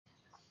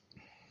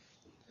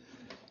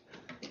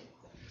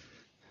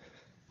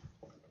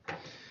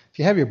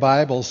you have your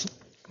Bibles,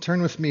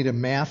 turn with me to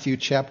Matthew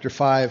chapter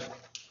 5.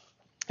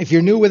 If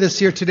you're new with us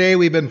here today,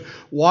 we've been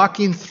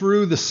walking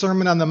through the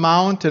Sermon on the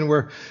Mount, and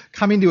we're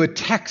coming to a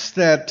text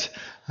that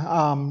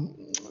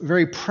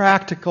very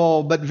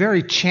practical but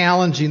very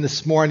challenging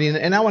this morning.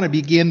 And I want to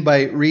begin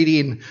by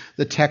reading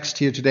the text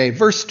here today.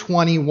 Verse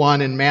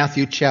 21 in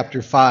Matthew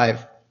chapter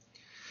 5.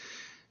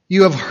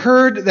 You have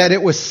heard that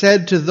it was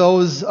said to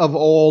those of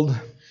old,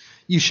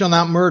 "You shall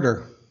not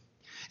murder.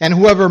 And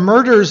whoever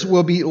murders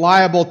will be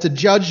liable to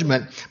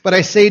judgment. But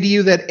I say to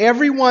you that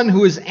everyone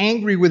who is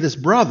angry with his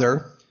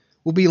brother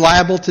will be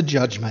liable to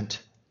judgment.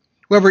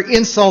 Whoever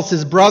insults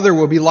his brother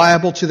will be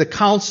liable to the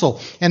council.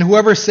 And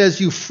whoever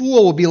says you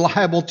fool will be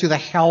liable to the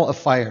hell of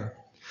fire.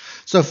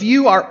 So if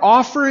you are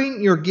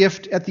offering your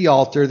gift at the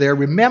altar there,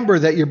 remember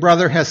that your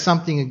brother has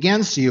something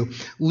against you.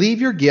 Leave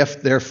your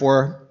gift,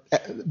 therefore,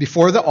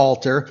 before the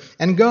altar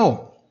and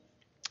go.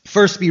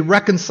 First be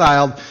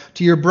reconciled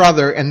to your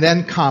brother and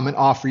then come and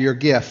offer your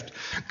gift.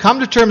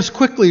 Come to terms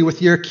quickly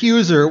with your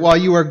accuser while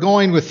you are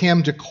going with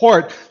him to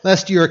court,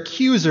 lest your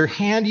accuser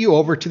hand you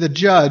over to the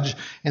judge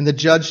and the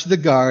judge to the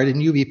guard,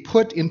 and you be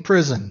put in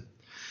prison.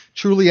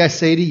 Truly I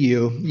say to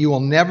you, you will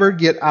never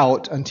get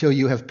out until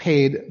you have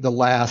paid the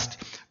last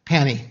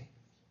penny."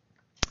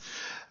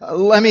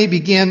 Let me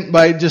begin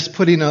by just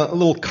putting a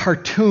little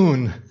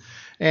cartoon.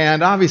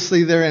 And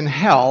obviously they're in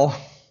hell.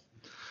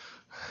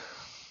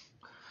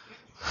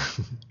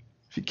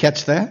 If you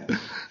catch that?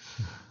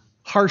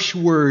 Harsh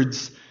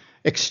words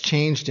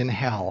exchanged in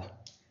hell.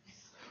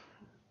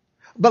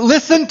 But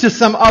listen to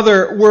some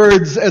other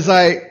words as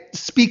I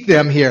speak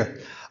them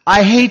here.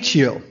 I hate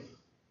you.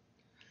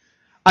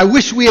 I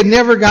wish we had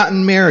never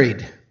gotten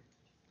married.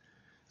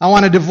 I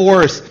want a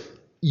divorce.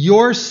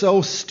 You're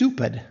so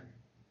stupid.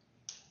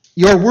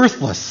 You're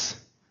worthless.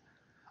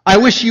 I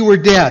wish you were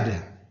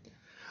dead.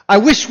 I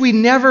wish we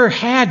never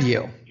had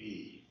you.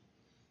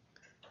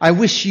 I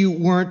wish you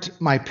weren't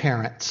my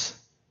parents.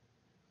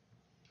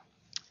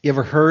 You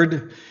ever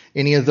heard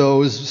any of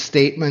those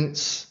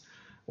statements,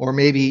 or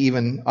maybe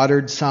even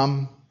uttered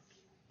some?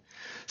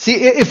 See,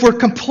 if we're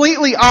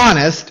completely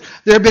honest,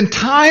 there have been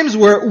times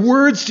where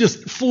words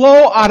just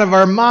flow out of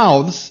our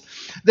mouths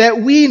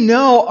that we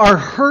know are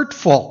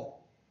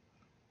hurtful.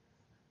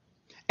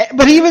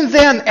 But even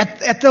then,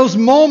 at those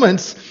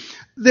moments,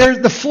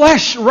 the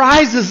flesh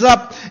rises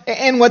up,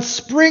 and what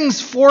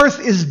springs forth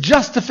is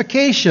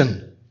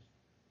justification.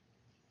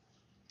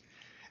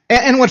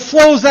 And what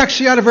flows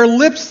actually out of our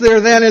lips there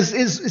then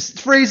is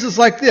phrases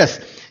like this: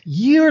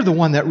 "You're the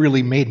one that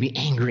really made me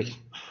angry."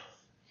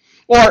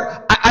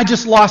 Or, "I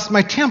just lost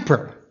my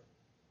temper."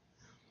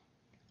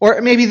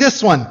 Or maybe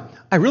this one: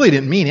 "I really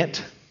didn't mean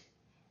it."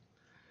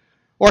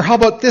 Or how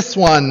about this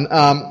one?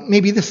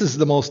 Maybe this is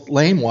the most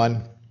lame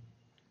one: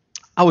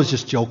 "I was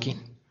just joking."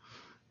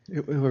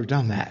 We've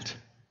done that.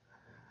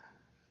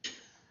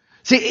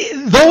 See,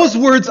 those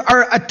words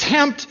are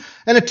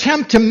an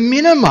attempt to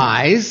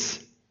minimize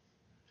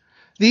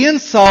the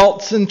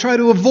insults and try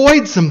to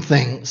avoid some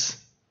things.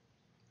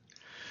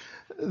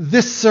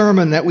 This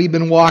sermon that we've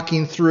been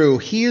walking through,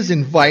 he is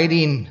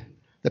inviting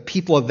the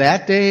people of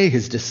that day,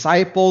 his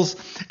disciples,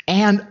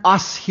 and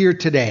us here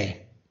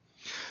today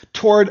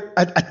toward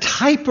a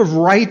type of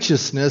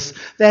righteousness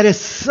that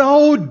is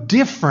so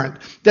different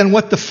than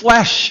what the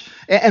flesh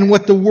and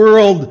what the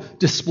world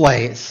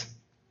displays.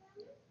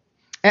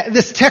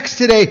 This text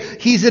today,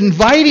 he's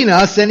inviting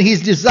us and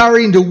he's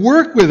desiring to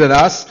work with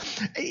us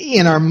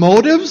in our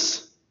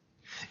motives,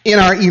 in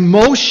our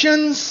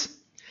emotions,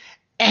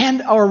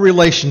 and our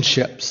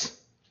relationships.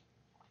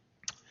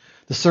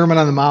 The Sermon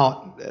on the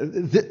Mount,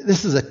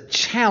 this is a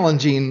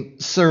challenging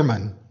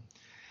sermon.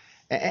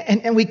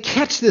 And we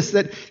catch this,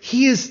 that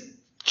he is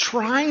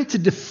trying to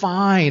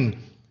define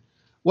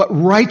what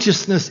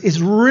righteousness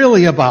is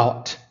really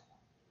about.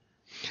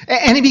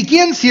 And he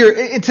begins here,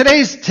 in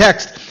today's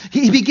text,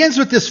 he begins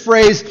with this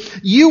phrase,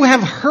 "You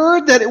have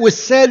heard that it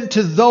was said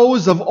to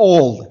those of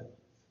old."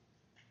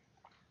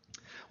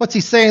 What's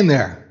he saying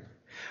there?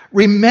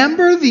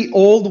 Remember the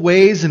old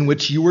ways in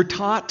which you were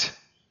taught?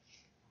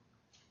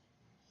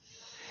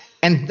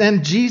 And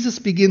then Jesus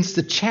begins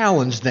to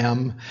challenge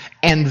them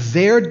and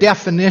their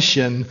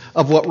definition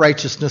of what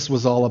righteousness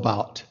was all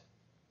about.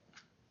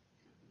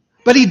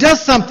 But he does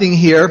something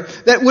here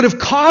that would have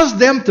caused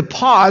them to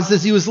pause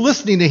as he was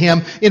listening to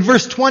him. In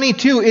verse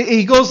 22,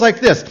 he goes like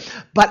this: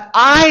 "But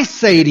I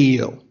say to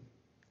you,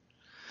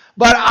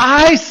 but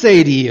I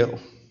say to you."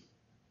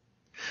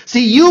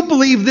 See, you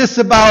believe this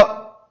about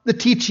the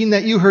teaching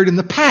that you heard in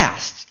the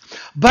past.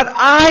 But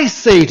I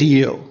say to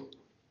you.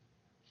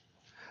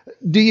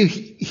 Do you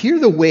hear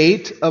the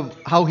weight of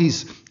how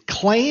he's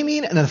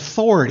claiming an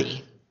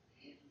authority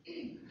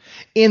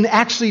in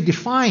actually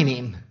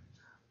defining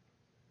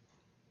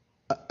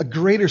a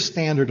greater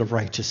standard of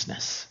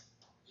righteousness?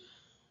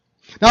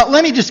 Now,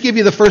 let me just give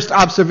you the first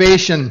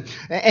observation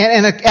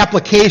and an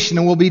application,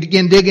 and we'll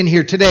begin digging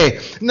here today.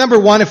 Number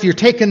one, if you're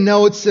taking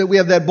notes, we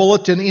have that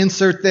bulletin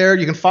insert there.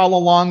 You can follow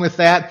along with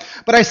that.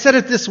 But I said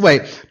it this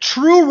way: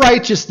 true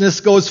righteousness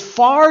goes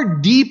far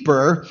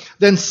deeper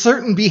than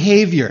certain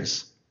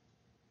behaviors.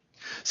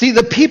 See,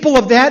 the people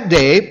of that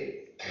day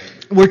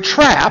were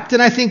trapped,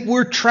 and I think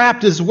we're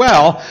trapped as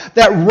well,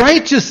 that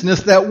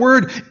righteousness, that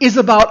word, is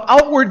about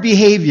outward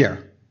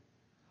behavior.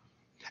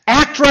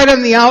 Act right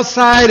on the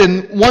outside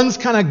and one's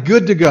kind of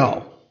good to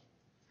go.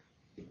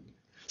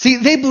 See,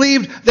 they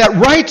believed that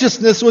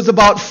righteousness was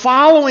about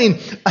following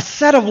a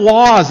set of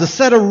laws, a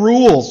set of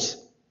rules.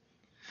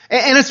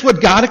 And it's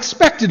what God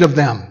expected of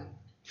them.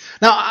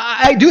 Now,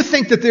 I do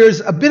think that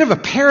there's a bit of a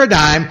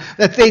paradigm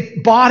that they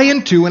bought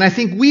into, and I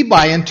think we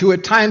buy into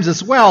at times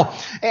as well.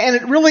 And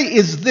it really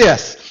is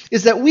this,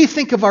 is that we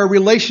think of our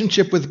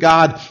relationship with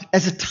God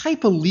as a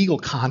type of legal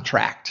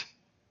contract.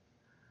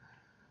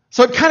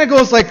 So it kind of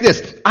goes like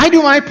this. I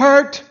do my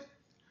part.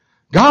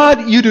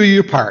 God, you do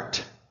your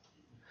part.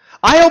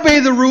 I obey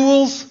the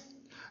rules.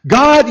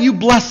 God, you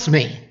bless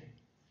me.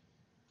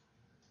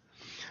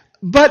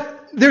 But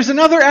there's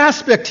another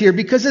aspect here,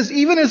 because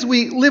even as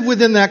we live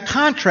within that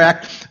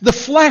contract, the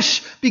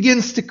flesh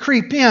begins to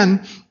creep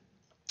in,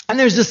 and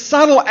there's this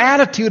subtle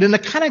attitude, and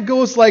it kind of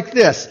goes like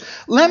this.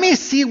 Let me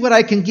see what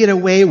I can get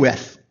away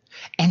with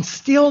and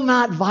still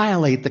not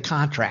violate the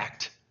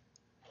contract.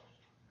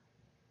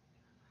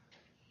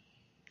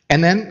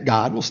 And then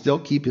God will still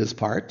keep his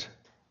part.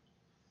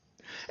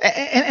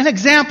 And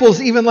examples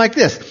even like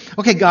this.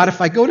 Okay, God, if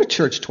I go to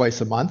church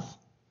twice a month,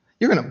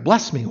 you're going to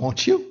bless me,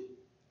 won't you?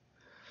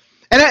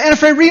 And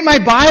if I read my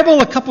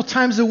Bible a couple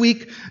times a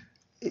week,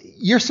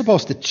 you're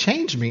supposed to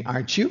change me,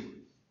 aren't you?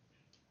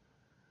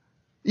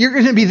 You're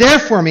going to be there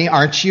for me,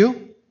 aren't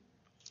you?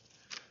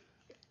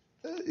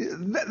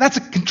 That's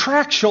a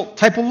contractual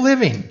type of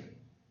living.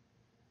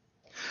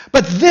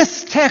 But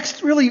this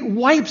text really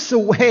wipes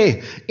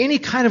away any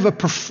kind of a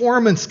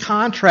performance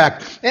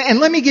contract. And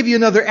let me give you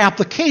another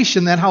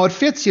application that how it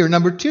fits here.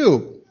 Number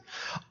 2,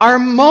 our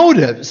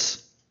motives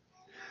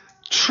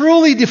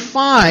truly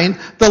define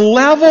the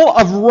level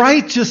of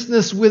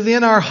righteousness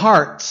within our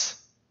hearts.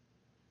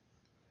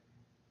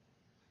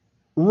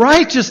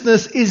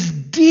 Righteousness is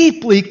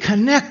deeply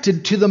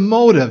connected to the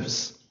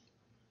motives.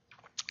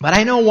 But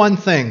I know one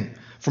thing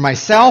for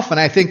myself, and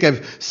I think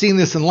I've seen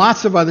this in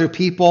lots of other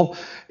people,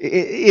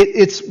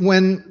 it's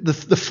when the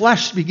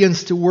flesh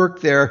begins to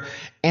work there.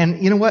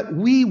 And you know what?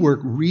 We work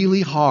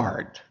really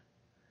hard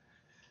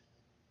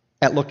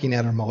at looking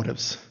at our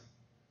motives.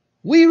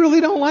 We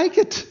really don't like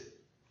it.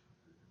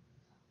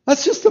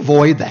 Let's just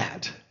avoid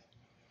that.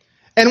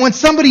 And when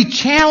somebody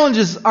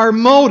challenges our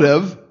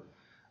motive,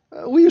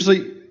 we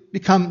usually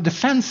become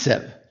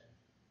defensive.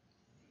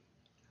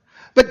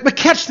 But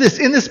catch this.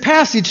 In this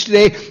passage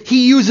today,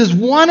 he uses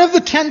one of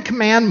the 10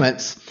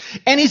 commandments,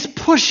 and he's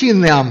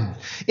pushing them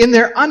in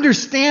their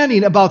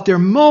understanding about their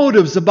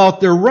motives,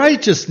 about their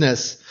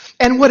righteousness,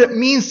 and what it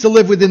means to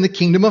live within the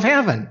kingdom of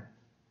heaven.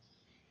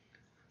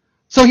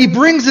 So he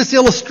brings this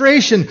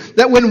illustration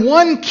that when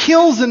one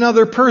kills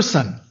another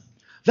person,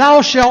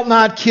 thou shalt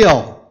not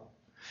kill.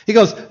 He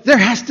goes, there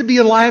has to be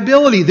a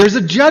liability. There's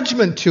a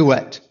judgment to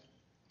it.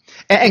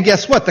 And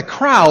guess what? The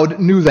crowd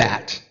knew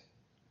that.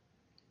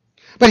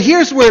 But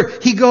here's where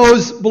he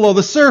goes below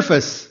the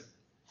surface.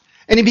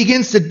 And he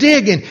begins to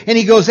dig, and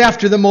he goes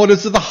after the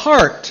motives of the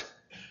heart.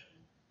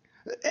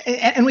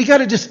 And we got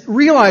to just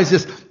realize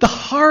this. The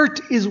heart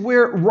is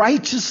where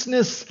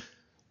righteousness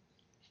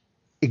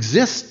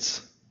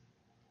exists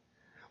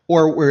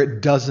or where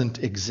it doesn't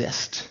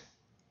exist.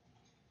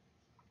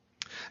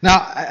 Now,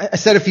 I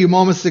said a few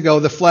moments ago,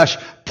 the flesh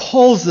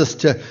pulls us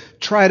to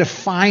try to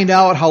find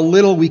out how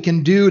little we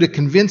can do to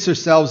convince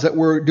ourselves that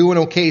we're doing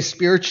okay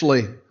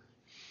spiritually.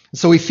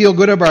 So we feel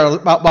good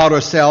about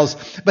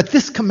ourselves. But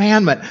this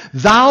commandment,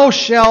 thou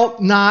shalt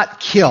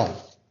not kill.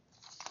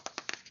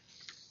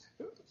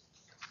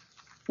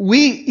 We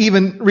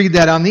even read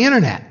that on the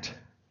internet.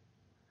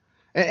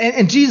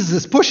 And Jesus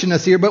is pushing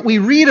us here, but we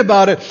read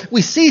about it.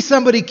 We see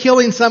somebody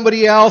killing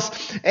somebody else,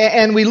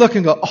 and we look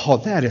and go, oh,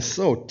 that is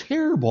so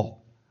terrible.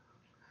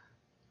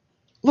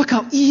 Look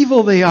how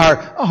evil they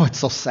are. Oh, it's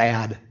so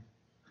sad.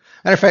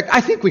 Matter of fact,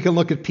 I think we can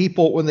look at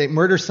people when they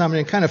murder somebody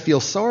and kind of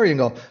feel sorry and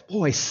go,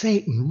 boy,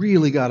 Satan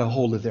really got a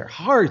hold of their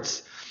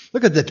hearts.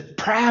 Look at the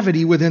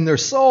depravity within their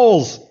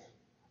souls.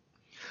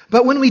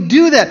 But when we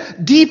do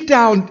that, deep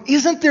down,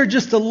 isn't there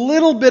just a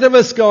little bit of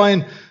us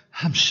going,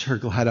 I'm sure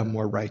glad I'm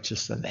more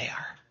righteous than they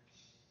are.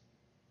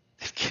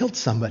 They've killed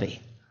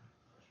somebody.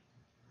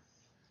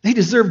 They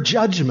deserve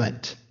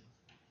judgment.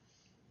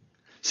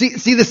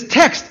 See this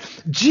text,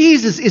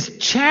 Jesus is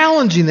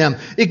challenging them.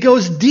 It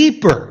goes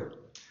deeper.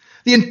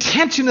 The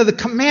intention of the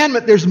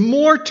commandment, there's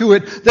more to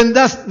it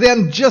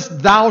than just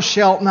thou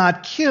shalt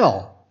not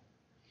kill.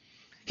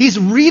 He's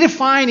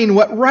redefining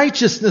what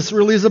righteousness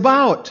really is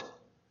about.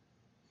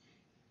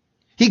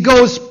 He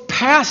goes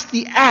past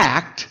the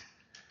act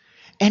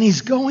and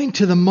he's going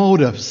to the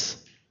motives.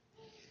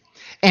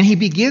 And he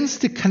begins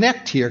to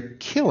connect here,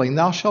 killing,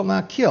 thou shalt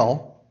not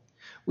kill,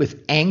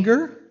 with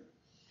anger,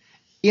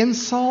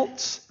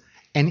 insults,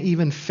 and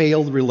even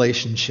failed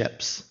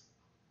relationships.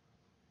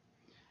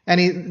 And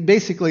he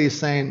basically is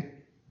saying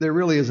there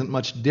really isn't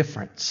much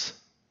difference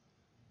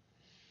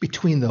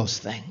between those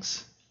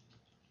things.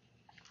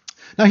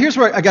 Now here's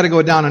where I got to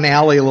go down an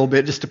alley a little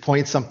bit just to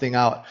point something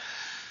out.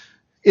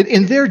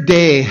 In their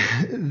day,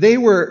 they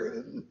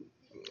were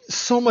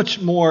so much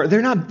more,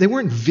 they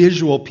weren't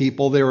visual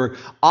people, they were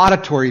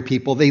auditory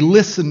people. They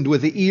listened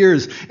with the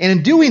ears. And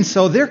in doing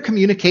so, their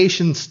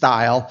communication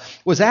style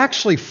was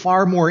actually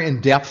far more in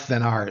depth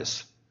than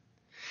ours.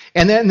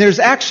 And then there's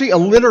actually a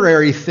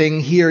literary thing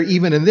here,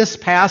 even in this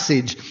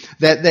passage,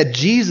 that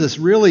Jesus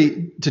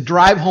really, to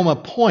drive home a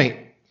point,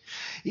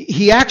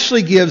 he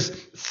actually gives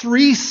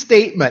 3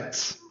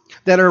 statements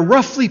that are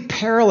roughly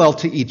parallel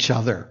to each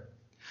other.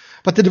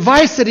 But the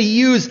device that he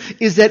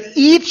used is that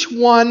each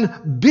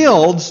one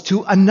builds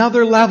to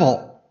another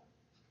level.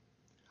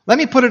 Let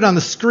me put it on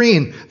the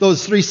screen,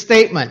 those 3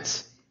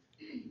 statements.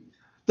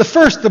 The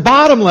first, the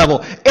bottom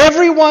level.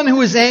 Everyone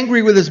who is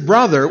angry with his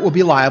brother will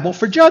be liable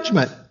for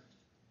judgment.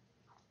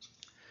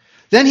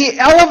 Then he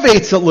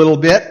elevates a little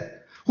bit.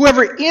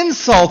 Whoever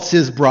insults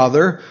his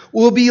brother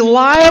will be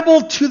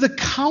liable to the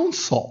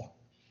council.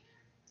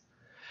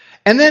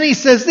 And then he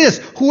says this,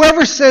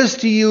 whoever says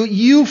to you,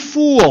 you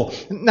fool.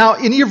 Now,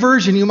 in your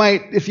version, you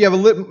might, if you have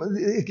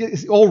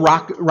old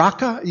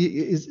Raka,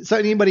 does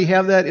anybody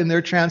have that in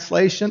their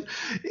translation?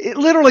 It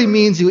literally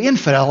means you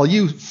infidel,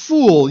 you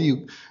fool,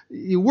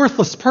 you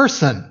worthless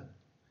person.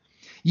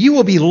 You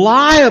will be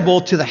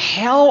liable to the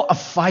hell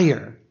of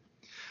fire.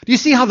 Do you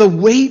see how the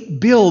weight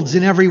builds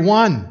in every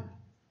one?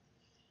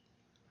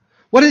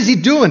 What is he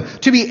doing?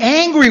 To be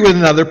angry with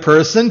another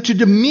person, to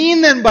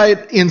demean them by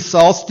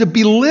insults, to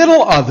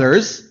belittle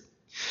others.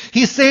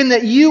 He's saying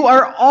that you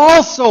are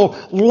also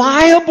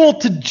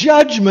liable to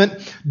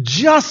judgment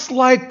just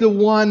like the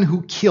one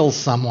who kills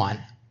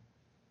someone.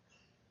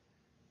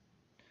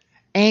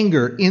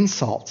 Anger,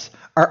 insults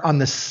are on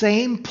the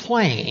same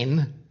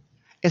plane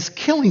as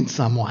killing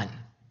someone.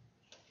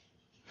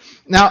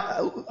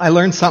 Now, I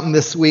learned something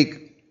this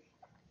week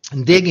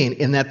in digging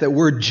in that the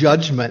word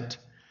judgment,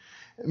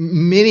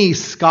 many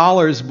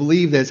scholars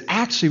believe that it's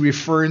actually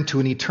referring to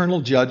an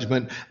eternal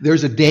judgment.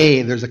 There's a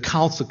day, there's a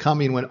council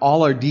coming when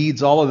all our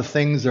deeds, all of the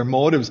things, our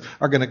motives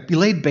are going to be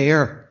laid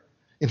bare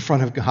in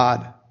front of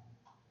God.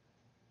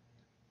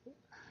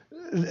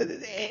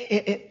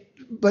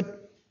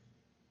 But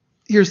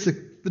here's the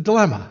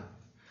dilemma.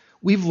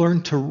 We've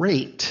learned to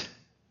rate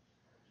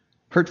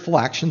hurtful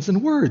actions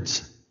and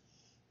words.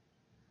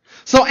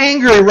 So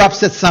anger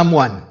erupts at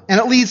someone, and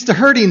it leads to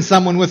hurting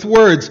someone with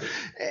words.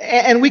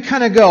 And we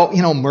kind of go,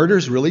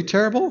 murder's really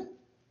terrible.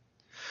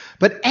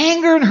 But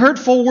anger and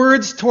hurtful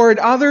words toward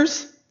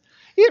others,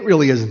 it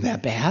really isn't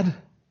that bad.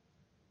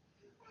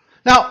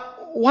 Now,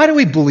 why do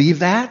we believe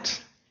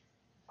that?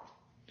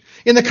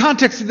 In the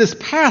context of this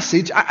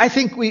passage, I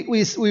think we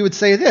would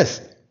say this.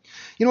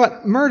 You know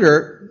what?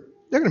 Murder,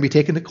 they're going to be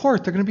taken to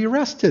court. They're going to be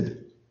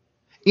arrested.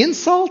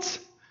 Insults?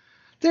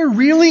 There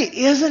really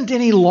isn't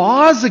any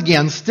laws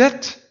against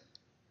it.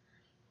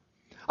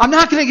 I'm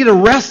not going to get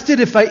arrested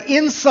if I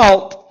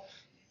insult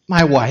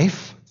my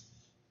wife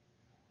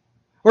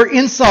or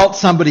insult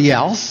somebody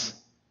else.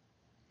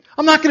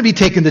 I'm not going to be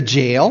taken to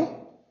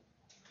jail.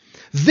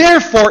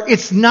 Therefore,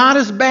 it's not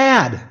as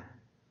bad.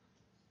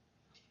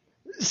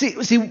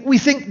 See, we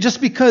think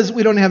just because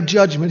we don't have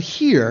judgment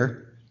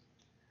here,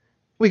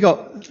 we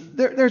go,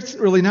 there's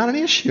really not an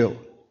issue.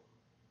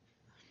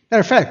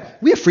 Matter of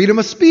fact, we have freedom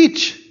of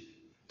speech.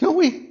 Don't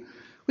we?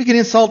 We can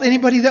insult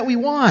anybody that we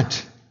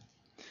want.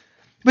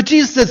 But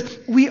Jesus says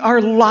we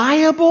are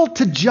liable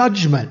to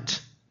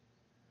judgment.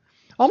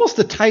 Almost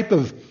a type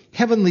of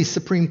heavenly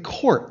Supreme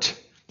Court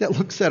that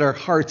looks at our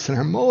hearts and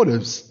our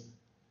motives.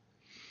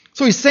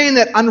 So he's saying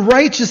that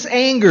unrighteous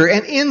anger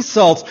and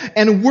insults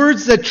and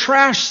words that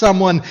trash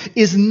someone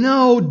is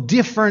no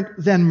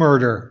different than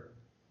murder.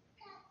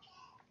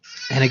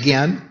 And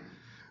again,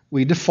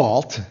 we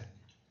default.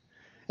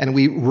 And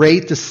we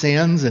rate the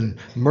sins, and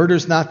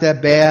murder's not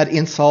that bad.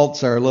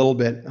 Insults are a little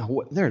bit,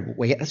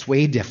 that's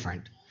way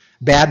different.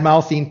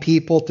 Bad-mouthing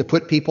people to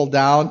put people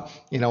down,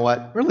 you know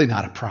what? Really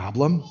not a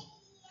problem.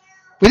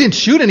 We didn't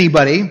shoot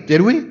anybody,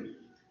 did we?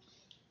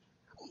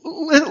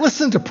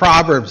 Listen to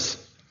Proverbs,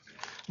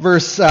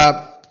 verse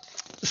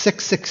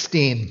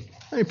 6:16.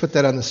 Let me put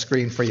that on the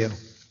screen for you.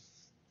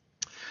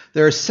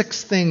 There are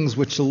 6 things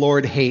which the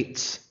Lord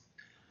hates.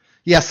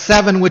 Yes,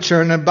 7 which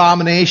are an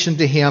abomination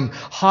to him.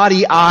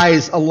 Haughty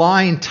eyes, a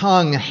lying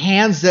tongue,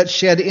 hands that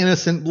shed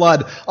innocent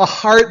blood, a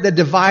heart that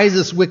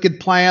devises wicked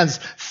plans,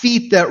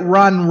 feet that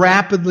run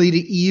rapidly to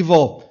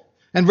evil.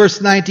 And verse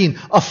 19,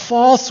 a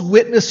false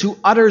witness who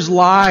utters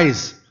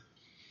lies.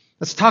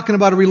 That's talking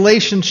about a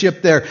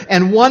relationship there.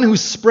 And one who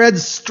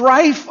spreads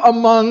strife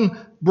among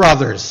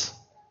brothers.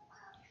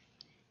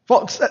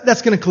 Folks,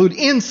 that's going to include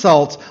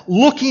insults,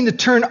 looking to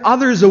turn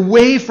others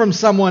away from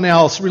someone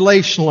else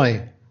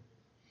relationally.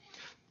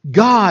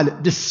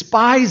 God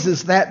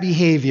despises that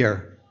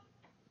behavior.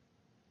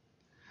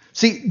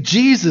 See,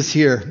 Jesus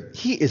here,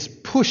 he is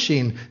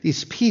pushing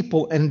these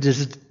people and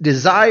his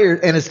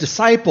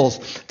disciples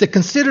to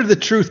consider the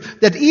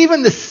truth that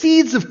even the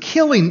seeds of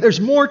killing, there's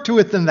more to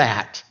it than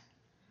that.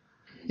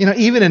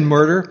 Even in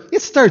murder,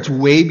 it starts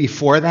way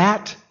before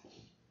that.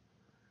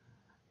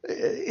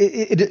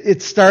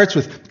 It starts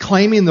with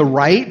claiming the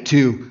right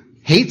to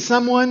hate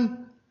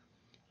someone,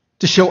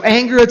 to show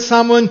anger at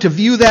someone, to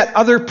view that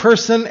other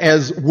person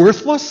as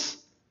worthless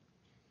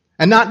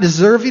and not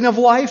deserving of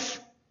life.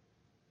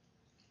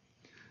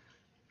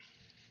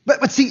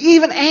 But see,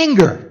 even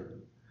anger,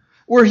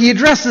 where he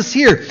addresses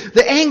here,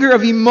 the anger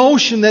of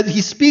emotion that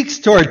he speaks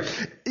toward,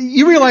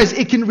 you realize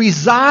it can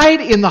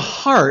reside in the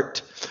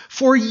heart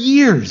for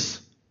years.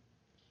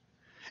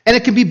 And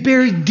it can be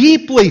buried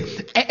deeply,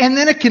 and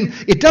then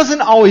it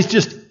doesn't always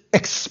just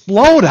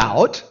explode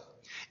out.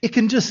 It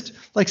can just,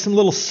 like some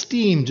little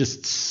steam,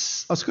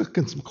 I was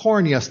cooking some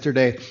corn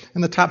yesterday,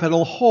 and the top had a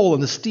little hole,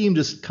 and the steam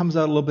just comes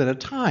out a little bit at a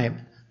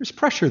time. There's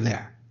pressure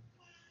there.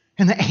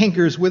 And the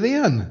anger is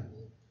within.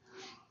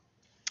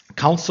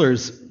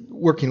 Counselors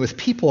working with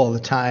people all the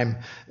time,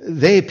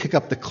 they pick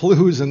up the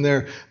clues, and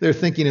they're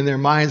thinking in their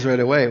minds right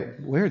away,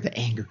 where did the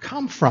anger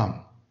come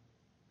from?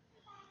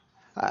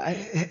 I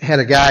had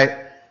a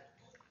guy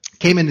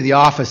came into the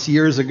office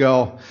years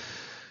ago.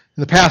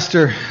 The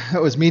pastor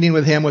that was meeting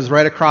with him was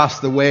right across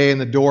the way,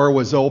 and the door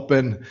was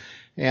open.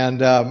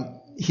 And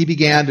he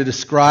began to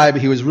describe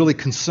he was really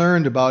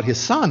concerned about his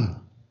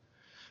son,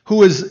 who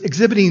was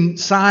exhibiting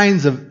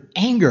signs of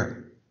anger.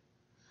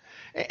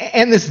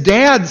 And this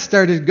dad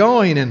started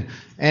going,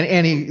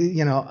 and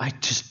he, I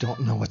just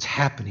don't know what's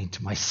happening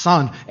to my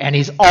son, and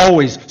he's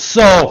always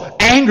so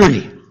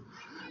angry.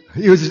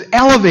 He was just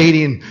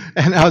elevating,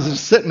 and I was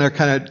just sitting there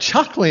kind of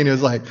chuckling. It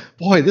was like,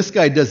 boy, this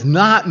guy does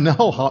not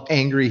know how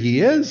angry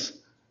he is.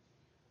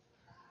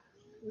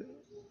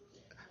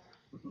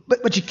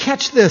 But you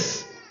catch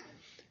this.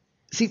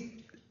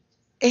 See,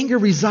 anger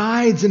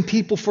resides in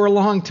people for a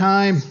long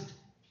time.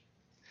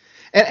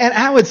 And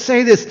I would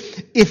say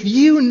this, if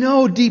you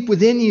know deep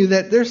within you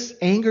that there's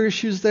anger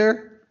issues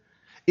there,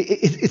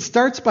 it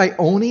starts by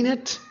owning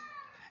it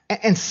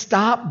and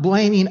stop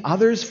blaming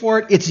others for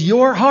it. It's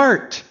your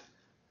heart.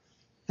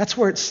 That's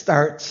where it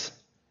starts.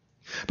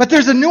 But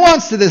there's a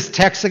nuance to this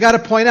text I got to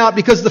point out,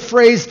 because the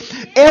phrase,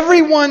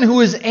 everyone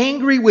who is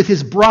angry with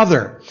his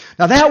brother.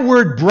 Now that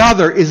word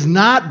brother is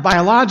not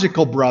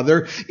biological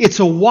brother. It's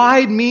a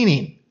wide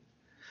meaning.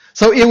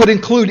 So it would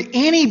include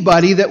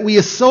anybody that we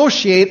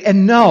associate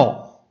and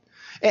know.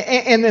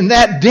 And in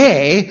that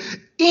day,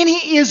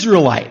 any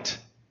Israelite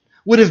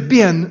would have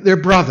been their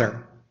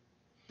brother.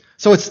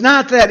 So it's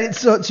not that,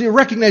 so you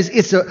recognize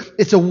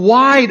it's a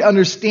wide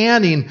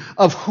understanding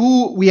of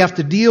who we have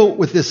to deal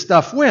with this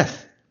stuff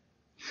with.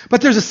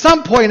 But there's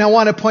some point I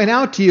want to point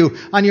out to you.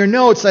 On your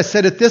notes, I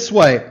said it this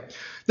way.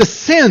 The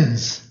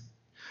sins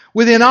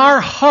within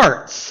our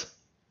hearts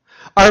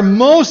are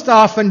most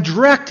often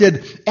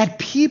directed at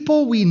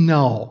people we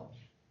know.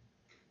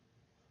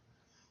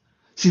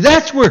 See,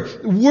 that's where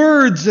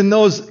words and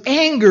those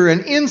anger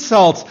and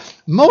insults,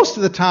 most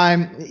of the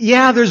time,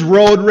 there's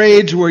road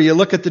rage where you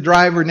look at the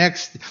driver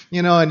next,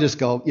 and just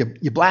go,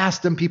 you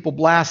blast them, people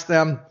blast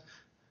them.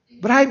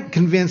 But I'm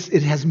convinced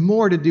it has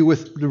more to do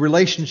with the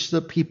relationships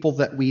of people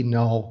that we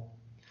know.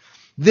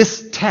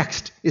 This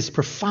text is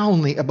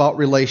profoundly about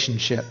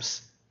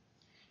relationships.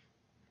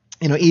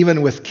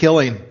 Even with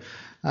killing,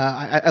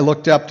 I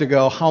looked up to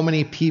go, how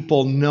many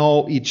people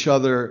know each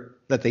other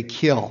that they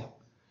kill?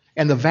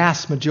 And the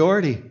vast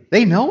majority,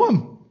 they know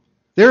them.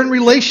 They're in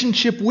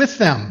relationship with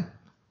them.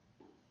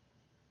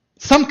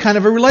 Some kind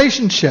of a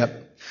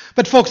relationship.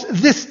 But folks,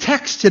 this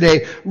text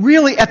today,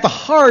 really at the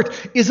heart,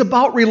 is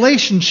about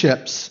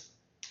relationships.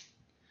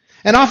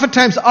 And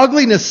oftentimes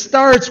ugliness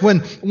starts when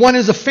one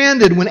is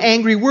offended, when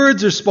angry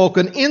words are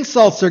spoken,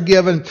 insults are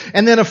given,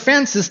 and then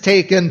offense is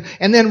taken,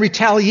 and then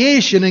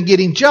retaliation and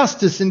getting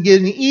justice and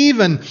getting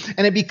even,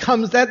 and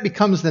that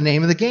becomes the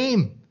name of the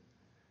game.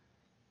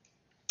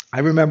 I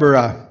remember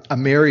a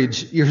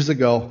marriage years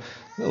ago.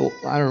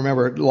 I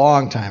remember a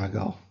long time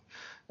ago.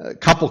 A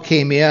couple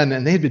came in,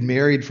 and they'd been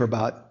married for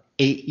about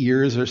 8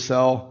 years or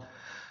so.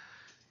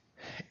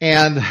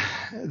 And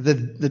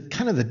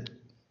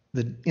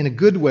in a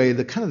good way,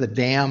 the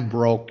dam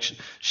broke.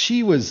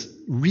 She was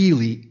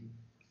really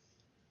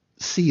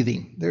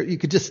seething. You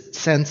could just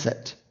sense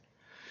it.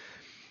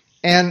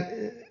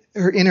 And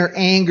in her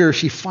anger,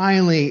 she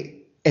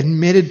finally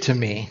admitted to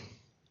me,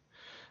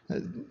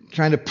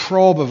 trying to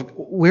probe of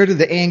where did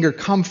the anger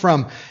come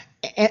from.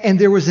 And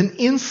there was an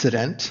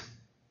incident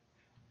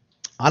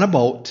on a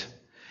boat,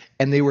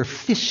 and they were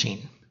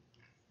fishing.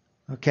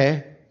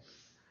 Okay?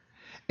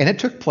 And it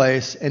took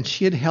place, and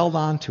she had held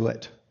on to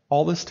it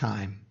all this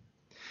time.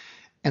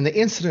 And the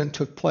incident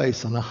took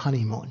place on the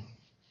honeymoon.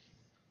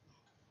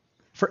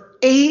 For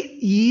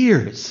 8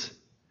 years,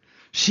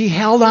 she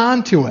held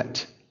on to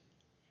it.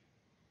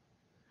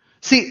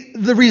 See,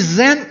 the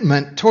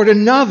resentment toward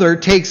another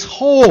takes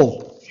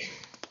hold.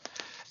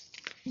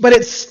 But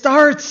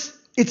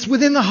it's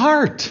within the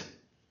heart.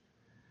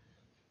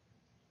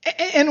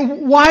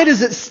 And why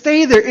does it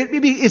stay there?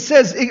 It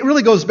says, it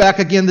really goes back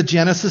again to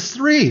Genesis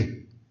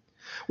 3,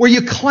 where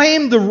you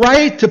claim the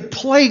right to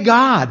play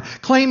God,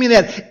 claiming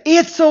that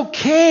it's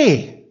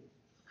okay.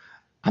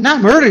 I'm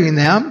not murdering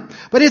them,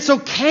 but it's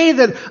okay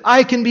that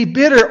I can be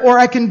bitter or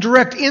I can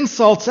direct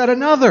insults at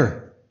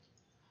another.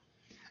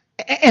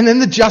 And then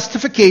the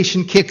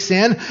justification kicks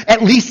in.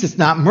 At least it's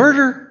not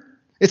murder.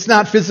 It's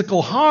not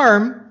physical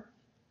harm.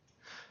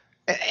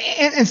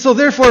 And so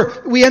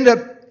therefore,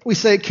 we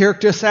say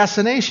character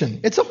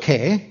assassination. It's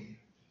okay.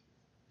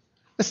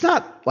 It's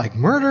not like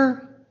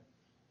murder.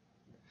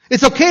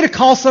 It's okay to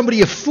call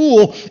somebody a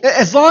fool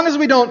as long as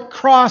we don't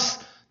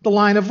cross the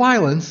line of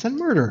violence and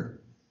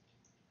murder.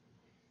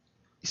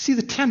 You see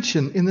the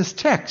tension in this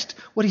text,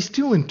 what he's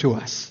doing to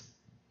us.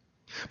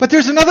 But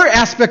there's another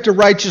aspect of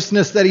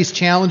righteousness that he's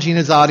challenging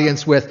his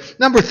audience with.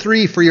 Number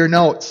 3 for your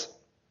notes.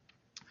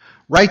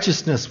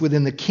 Righteousness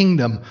within the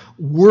kingdom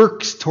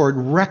works toward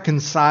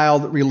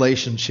reconciled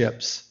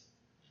relationships.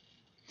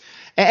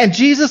 And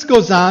Jesus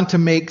goes on to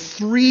make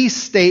 3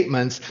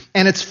 statements,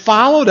 and it's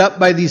followed up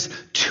by these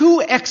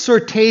 2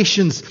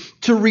 exhortations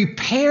to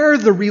repair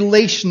the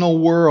relational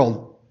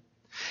world.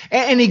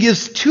 And he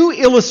gives 2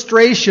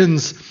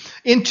 illustrations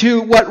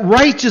into what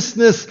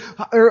righteousness,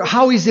 or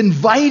how he's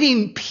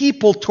inviting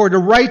people toward a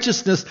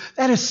righteousness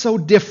that is so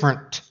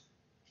different.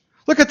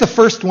 Look at the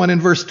first one in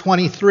verse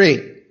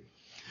 23.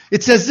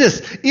 It says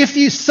this, if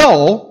you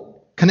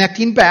sow,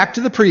 connecting back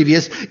to the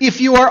previous, if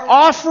you are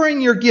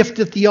offering your gift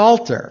at the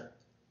altar,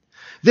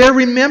 there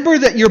remember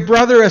that your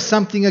brother has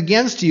something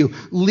against you.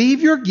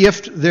 Leave your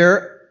gift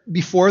there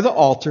before the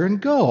altar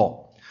and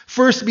go.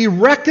 First be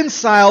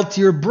reconciled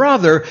to your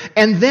brother,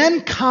 and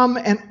then come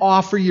and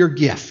offer your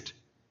gift.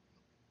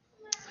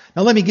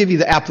 Now let me give you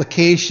the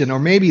application, or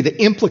maybe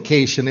the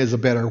implication is a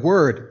better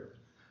word.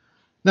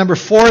 Number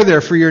 4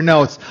 there for your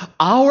notes.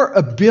 Our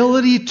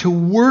ability to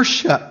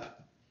worship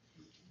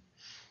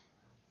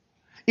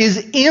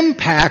is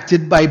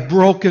impacted by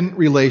broken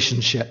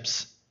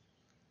relationships.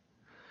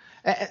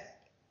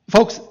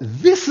 Folks,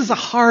 this is a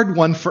hard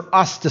one for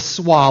us to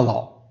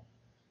swallow.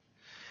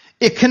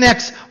 It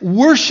connects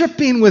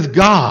worshiping with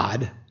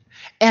God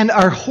and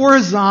our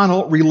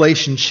horizontal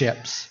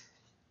relationships.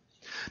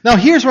 Now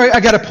here's where I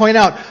got to point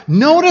out.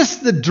 Notice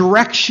the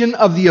direction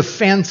of the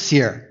offense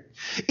here.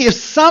 If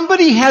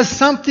somebody has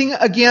something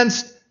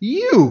against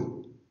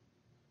you,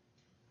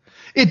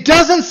 it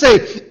doesn't say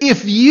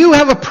if you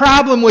have a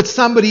problem with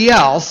somebody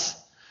else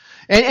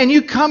and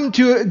you come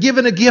to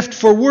giving a gift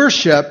for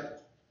worship.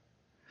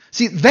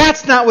 See,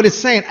 that's not what it's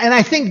saying. And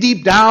I think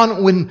deep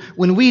down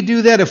when we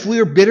do that, if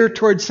we're bitter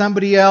towards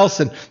somebody else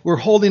and we're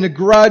holding a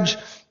grudge,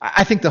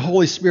 I think the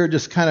Holy Spirit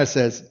just kind of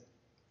says,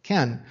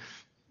 Ken,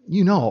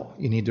 you know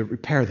you need to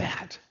repair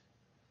that.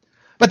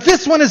 But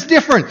this one is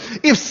different.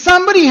 If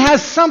somebody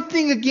has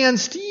something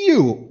against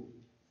you,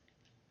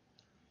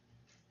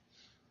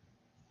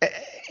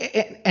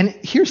 and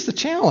here's the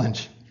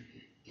challenge.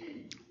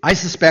 I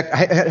suspect, I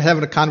had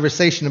having a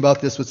conversation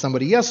about this with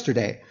somebody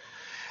yesterday.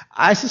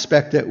 I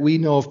suspect that we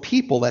know of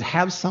people that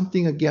have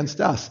something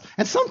against us.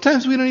 And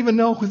sometimes we don't even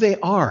know who they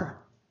are.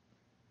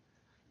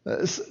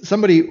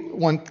 Somebody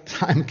one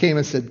time came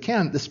and said,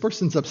 Ken, this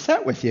person's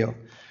upset with you.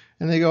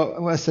 And they go,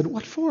 well, I said,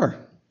 what for?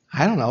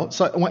 I don't know.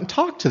 So I went and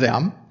talked to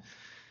them.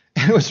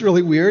 And it was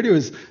really weird.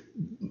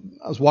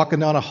 I was walking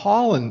down a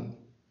hall and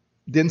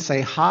didn't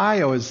say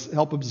hi. I was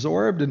help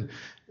absorbed. And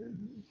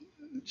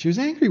she was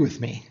angry with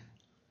me.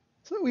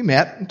 So we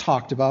met and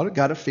talked about it,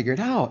 got it figured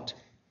out.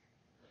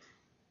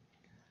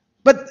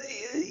 But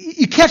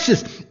you catch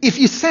this. If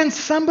you sense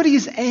somebody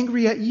is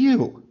angry at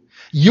you,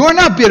 you're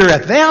not bitter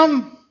at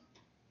them.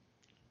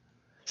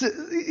 So,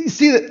 you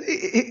see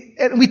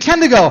that, and we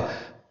tend to go,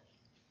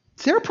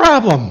 it's their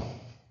problem.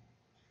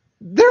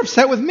 They're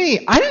upset with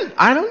me.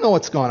 I don't know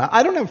what's going on.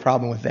 I don't have a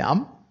problem with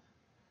them.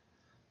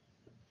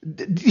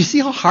 Do you see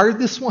how hard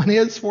this one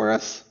is for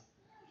us?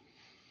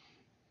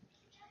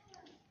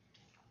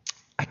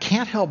 I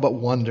can't help but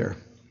wonder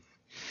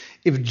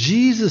if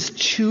Jesus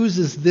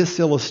chooses this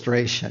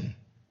illustration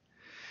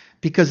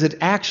because it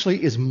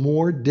actually is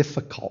more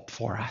difficult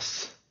for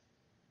us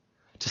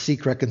to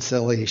seek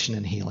reconciliation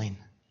and healing.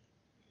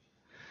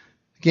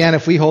 Again,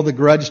 if we hold a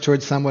grudge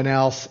towards someone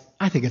else,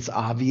 I think it's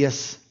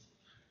obvious.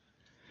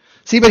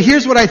 See, but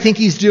here's what I think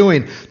he's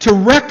doing. To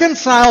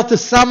reconcile to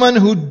someone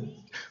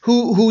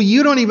who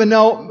you don't even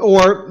know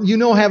or you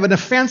know have an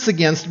offense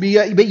against, but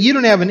you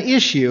don't have an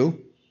issue,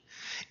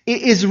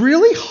 it is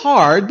really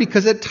hard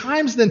because at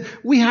times then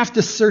we have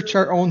to search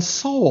our own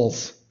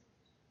souls.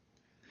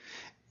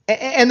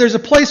 And there's a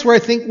place where I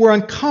think we're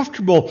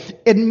uncomfortable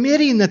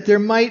admitting that there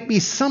might be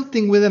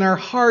something within our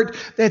heart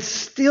that's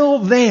still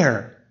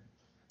there.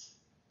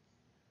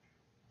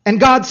 And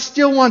God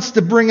still wants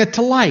to bring it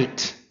to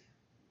light.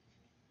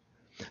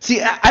 See,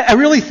 I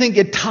really think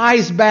it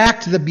ties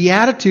back to the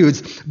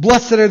Beatitudes.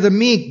 Blessed are the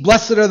meek,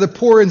 blessed are the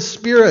poor in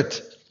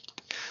spirit.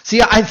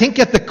 See, I think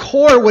at the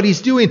core what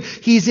he's doing,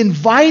 he's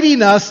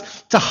inviting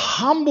us to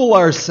humble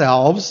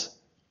ourselves,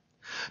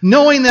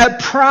 knowing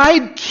that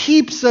pride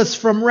keeps us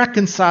from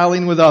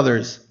reconciling with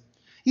others,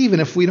 even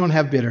if we don't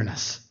have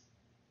bitterness,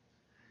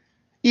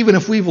 even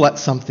if we've let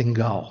something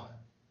go.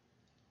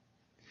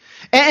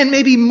 And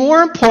maybe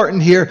more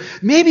important here,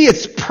 maybe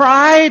it's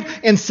pride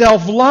and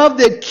self-love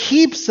that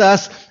keeps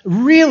us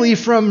really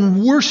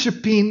from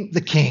worshiping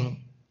the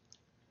King,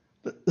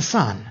 the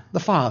Son, the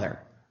Father.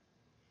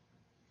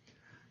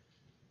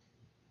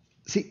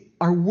 See,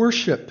 our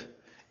worship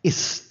is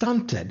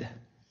stunted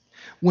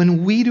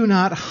when we do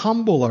not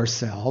humble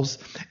ourselves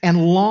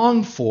and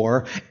long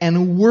for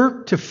and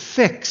work to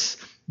fix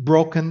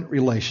broken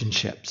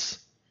relationships.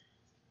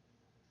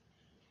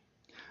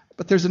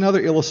 But there's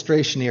another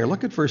illustration here.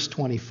 Look at verse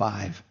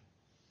 25.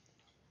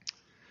 It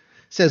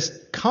says,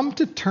 "Come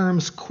to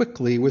terms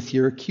quickly with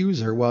your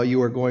accuser while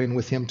you are going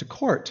with him to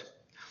court,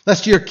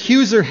 lest your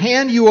accuser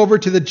hand you over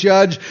to the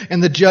judge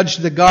and the judge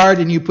to the guard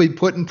and you be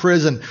put in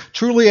prison.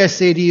 Truly I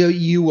say to you,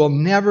 you will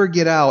never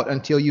get out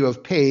until you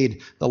have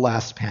paid the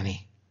last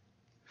penny."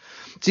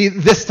 See,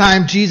 this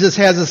time Jesus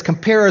has us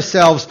compare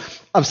ourselves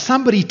of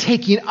somebody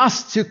taking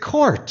us to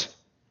court.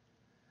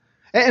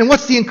 And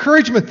what's the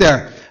encouragement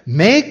there?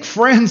 Make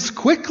friends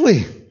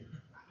quickly.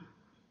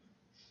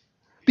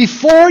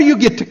 Before you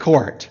get to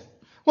court.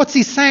 What's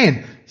he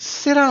saying?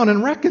 Sit down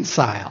and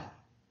reconcile.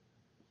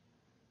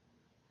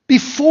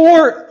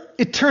 Before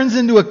it turns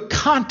into a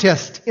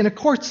contest in a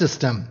court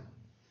system.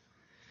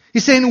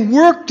 He's saying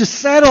work to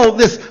settle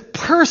this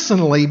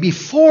personally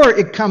before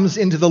it comes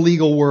into the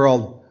legal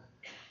world.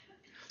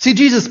 See,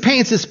 Jesus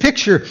paints this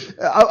picture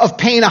of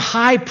paying a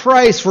high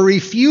price for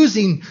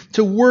refusing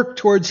to work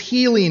towards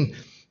healing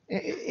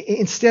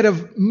instead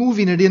of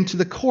moving it into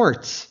the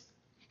courts.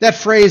 That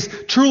phrase,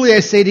 "Truly I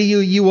say to you,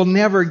 you will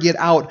never get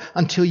out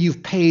until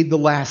you've paid the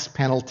last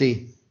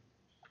penalty."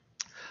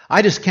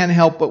 I just can't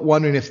help but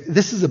wondering if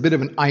this is a bit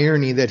of an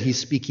irony that he's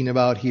speaking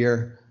about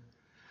here.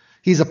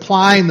 He's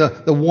applying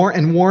the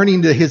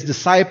warning to his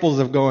disciples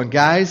of going,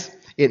 guys,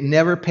 it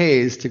never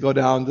pays to go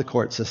down the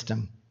court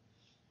system.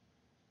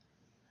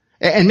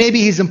 And maybe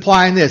he's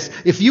implying this.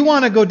 If you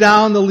want to go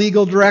down the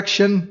legal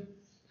direction,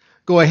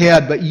 go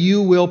ahead, but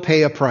you will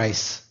pay a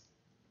price.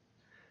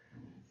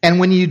 And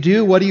when you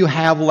do, what do you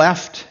have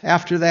left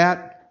after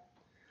that?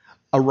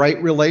 A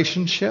right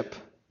relationship?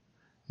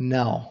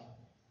 No.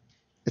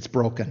 It's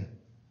broken.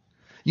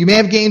 You may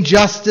have gained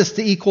justice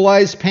to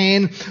equalize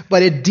pain,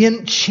 but it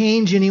didn't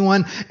change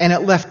anyone, and it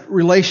left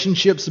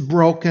relationships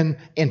broken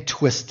and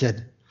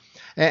twisted.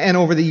 And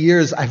over the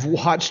years, I've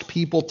watched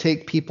people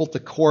take people to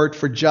court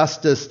for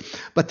justice,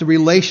 but the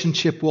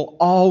relationship will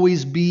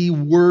always be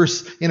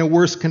worse, in a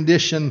worse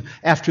condition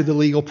after the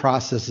legal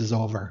process is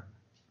over.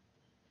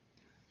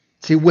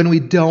 See, when we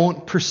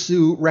don't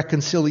pursue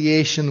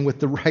reconciliation with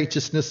the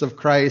righteousness of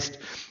Christ,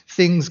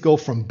 things go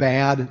from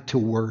bad to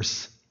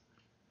worse,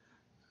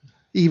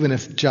 even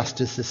if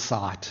justice is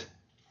sought.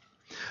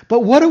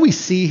 But what do we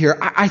see here?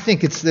 I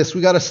think it's this.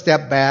 We got to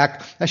step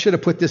back. I should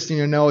have put this in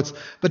your notes.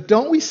 But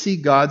don't we see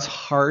God's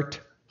heart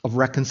of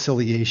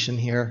reconciliation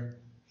here?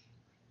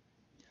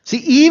 See,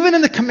 even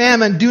in the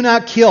commandment, do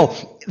not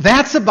kill,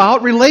 that's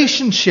about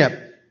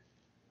relationship.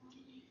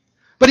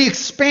 But he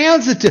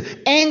expands it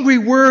to angry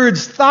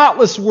words,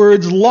 thoughtless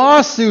words,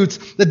 lawsuits,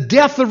 the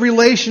death of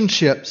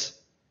relationships.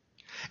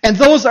 And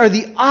those are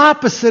the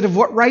opposite of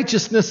what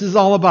righteousness is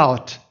all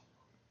about.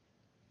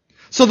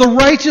 So the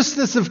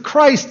righteousness of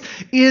Christ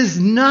is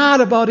not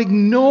about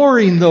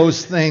ignoring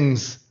those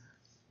things.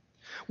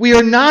 We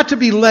are not to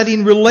be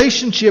letting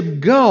relationship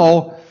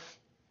go,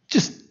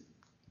 just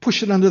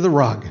push it under the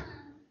rug.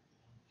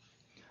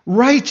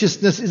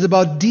 Righteousness is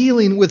about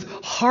dealing with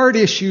hard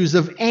issues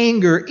of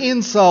anger,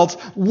 insults,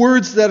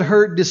 words that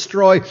hurt,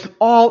 destroy,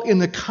 all in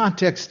the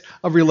context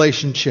of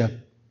relationship.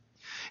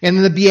 And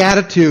in the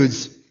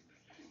Beatitudes,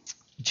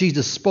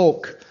 Jesus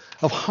spoke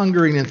of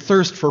hungering and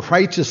thirst for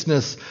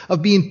righteousness,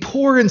 of being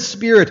poor in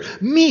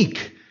spirit,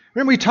 meek.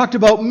 Remember we talked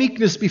about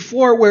meekness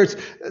before, where it's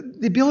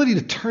the ability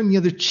to turn the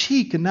other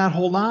cheek and not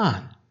hold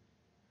on.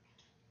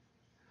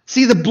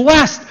 See, the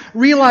blessed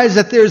realize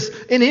that there's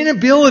an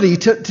inability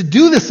to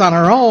do this on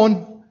our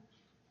own,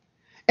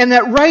 and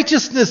that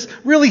righteousness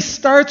really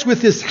starts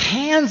with this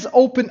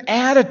hands-open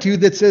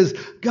attitude that says,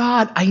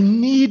 God, I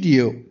need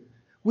you.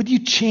 Would you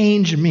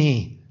change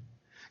me?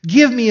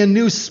 Give me a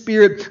new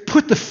spirit.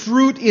 Put the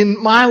fruit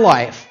in my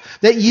life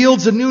that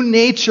yields a new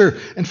nature.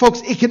 And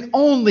folks, it can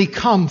only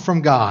come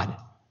from God.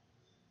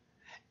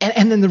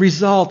 And then the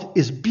result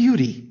is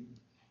beauty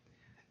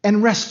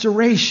and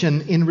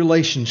restoration in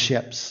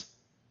relationships.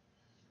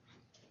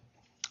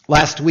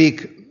 Last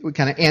week, we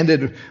kind of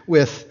ended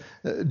with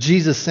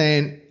Jesus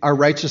saying our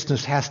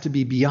righteousness has to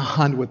be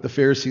beyond what the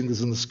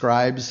Pharisees and the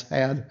scribes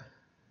had.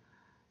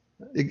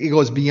 It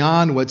goes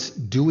beyond what's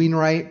doing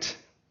right.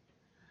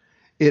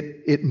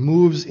 It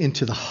moves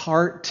into the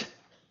heart,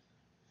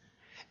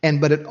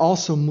 but it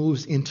also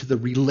moves into the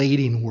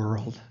relating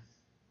world,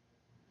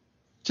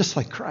 just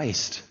like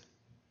Christ.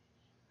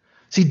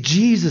 See,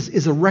 Jesus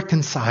is a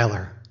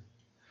reconciler.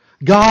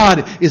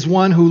 God is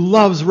one who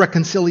loves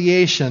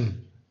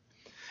reconciliation.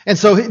 And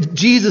so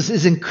Jesus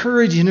is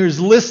encouraging his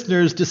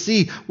listeners to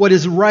see what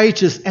is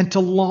righteous and to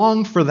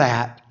long for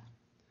that,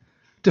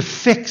 to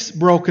fix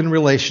broken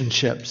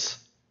relationships,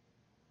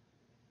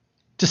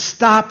 to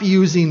stop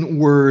using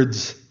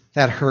words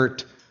that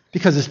hurt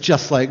because it's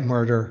just like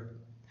murder.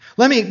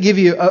 Let me give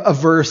you a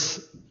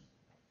verse,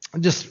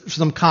 just for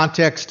some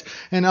context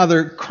and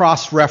other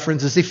cross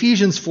references.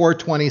 Ephesians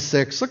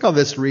 4:26. Look how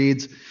this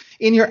reads.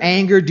 In your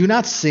anger, do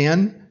not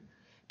sin.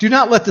 Do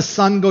not let the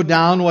sun go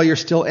down while you're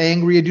still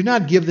angry, and do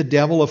not give the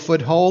devil a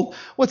foothold.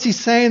 What's he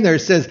saying there? It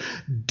says,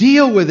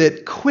 deal with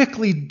it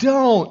quickly.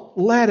 Don't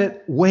let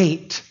it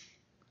wait.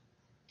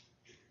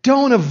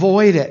 Don't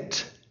avoid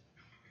it.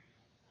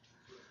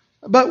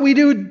 But we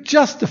do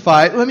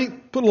justify it. Let me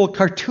put a little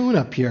cartoon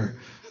up here.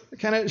 It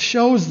kind of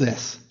shows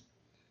this.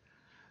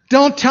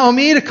 Don't tell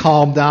me to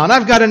calm down.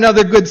 I've got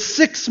another good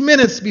 6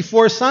 minutes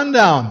before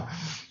sundown,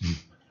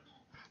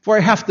 before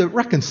I have to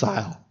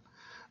reconcile.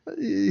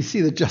 You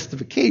see the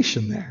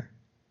justification there.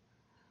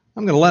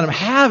 I'm going to let him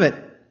have it,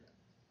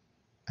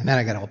 and then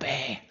I got to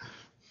obey.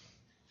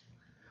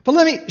 But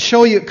let me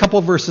show you a couple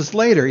of verses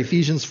later,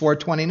 Ephesians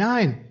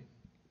 4:29.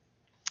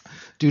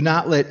 Do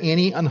not let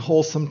any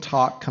unwholesome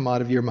talk come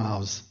out of your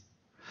mouths,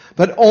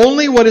 but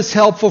only what is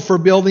helpful for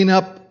building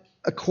up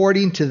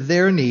according to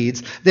their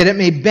needs, that it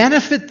may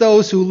benefit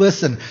those who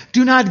listen.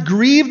 Do not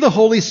grieve the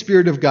Holy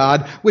Spirit of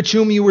God, which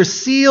whom you were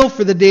sealed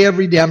for the day of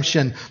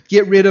redemption.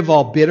 Get rid of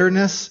all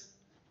bitterness,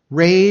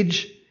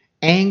 rage,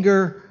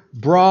 anger,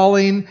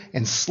 brawling,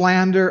 and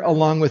slander,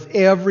 along with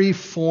every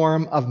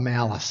form of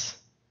malice.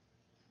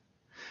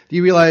 Do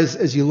you realize,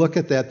 as you look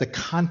at that, the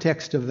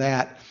context of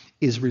that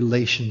is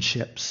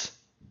relationships?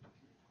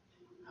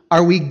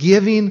 Are we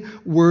giving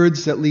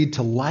words that lead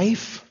to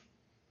life,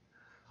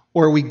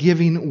 or are we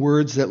giving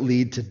words that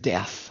lead to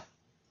death?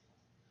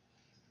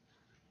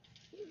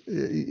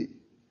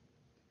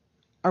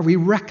 Are we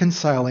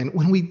reconciling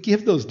when we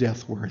give those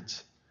death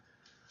words?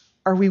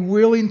 Are we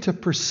willing to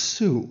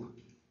pursue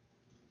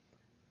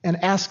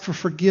and ask for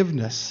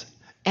forgiveness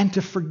and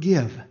to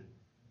forgive?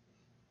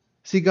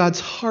 See, God's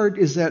heart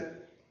is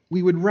that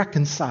we would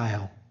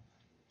reconcile.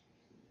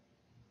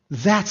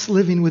 That's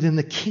living within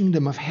the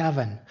kingdom of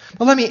heaven.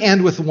 But let me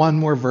end with one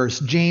more verse,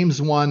 James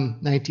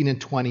 1:19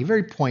 and 20,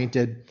 very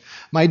pointed.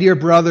 My dear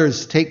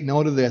brothers, take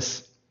note of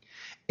this.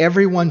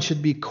 Everyone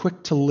should be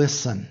quick to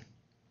listen.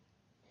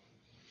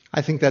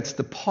 I think that's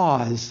to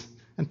pause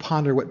and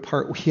ponder what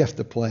part we have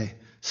to play.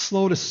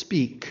 Slow to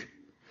speak.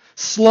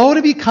 Slow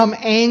to become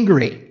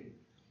angry.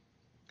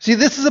 See,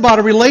 this is about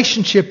a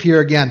relationship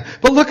here again.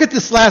 But look at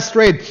this last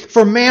phrase.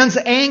 For man's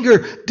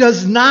anger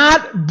does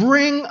not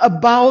bring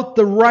about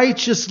the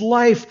righteous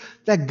life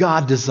that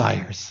God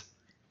desires.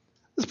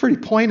 That's pretty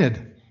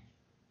pointed.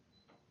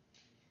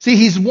 See,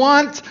 he's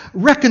wants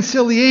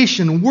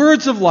reconciliation,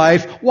 words of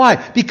life. Why?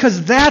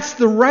 Because that's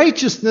the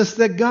righteousness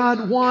that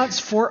God wants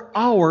for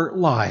our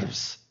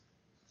lives.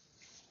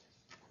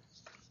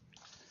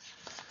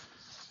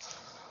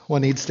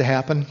 What needs to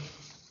happen?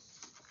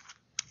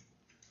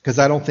 Because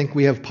I don't think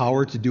we have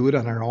power to do it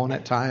on our own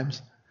at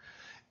times.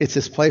 It's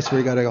this place where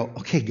you got to go,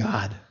 okay,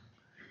 God,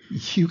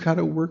 you got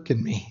to work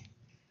in me.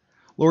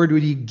 Lord,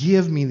 would you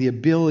give me the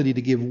ability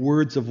to give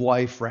words of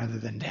life rather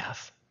than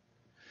death?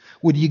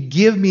 Would you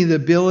give me the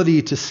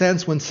ability to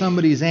sense when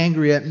somebody's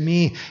angry at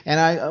me, and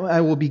I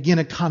will begin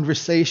a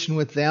conversation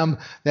with them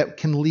that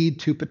can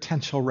lead to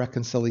potential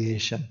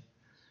reconciliation?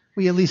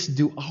 We at least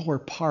do our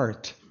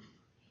part.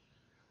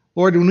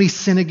 Lord, when we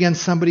sin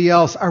against somebody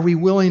else, are we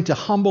willing to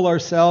humble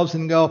ourselves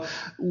and go,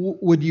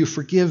 would you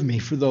forgive me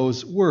for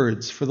those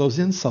words, for those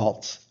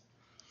insults,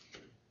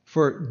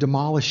 for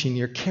demolishing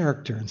your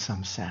character in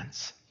some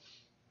sense?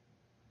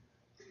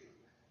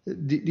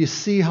 Do you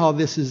see how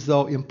this is,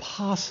 though,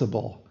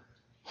 impossible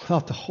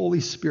without the Holy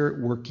Spirit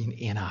working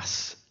in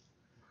us?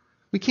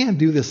 We can't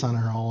do this on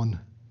our own.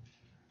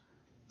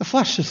 The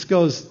flesh just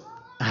goes,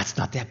 it's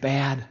not that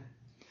bad.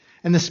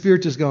 And the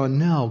Spirit just going,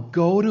 no,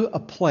 go to a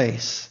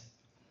place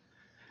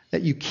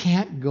that you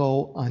can't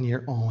go on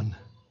your own.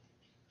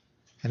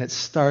 And it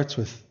starts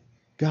with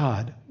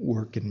God,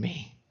 work in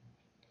me.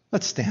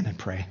 Let's stand and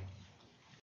pray.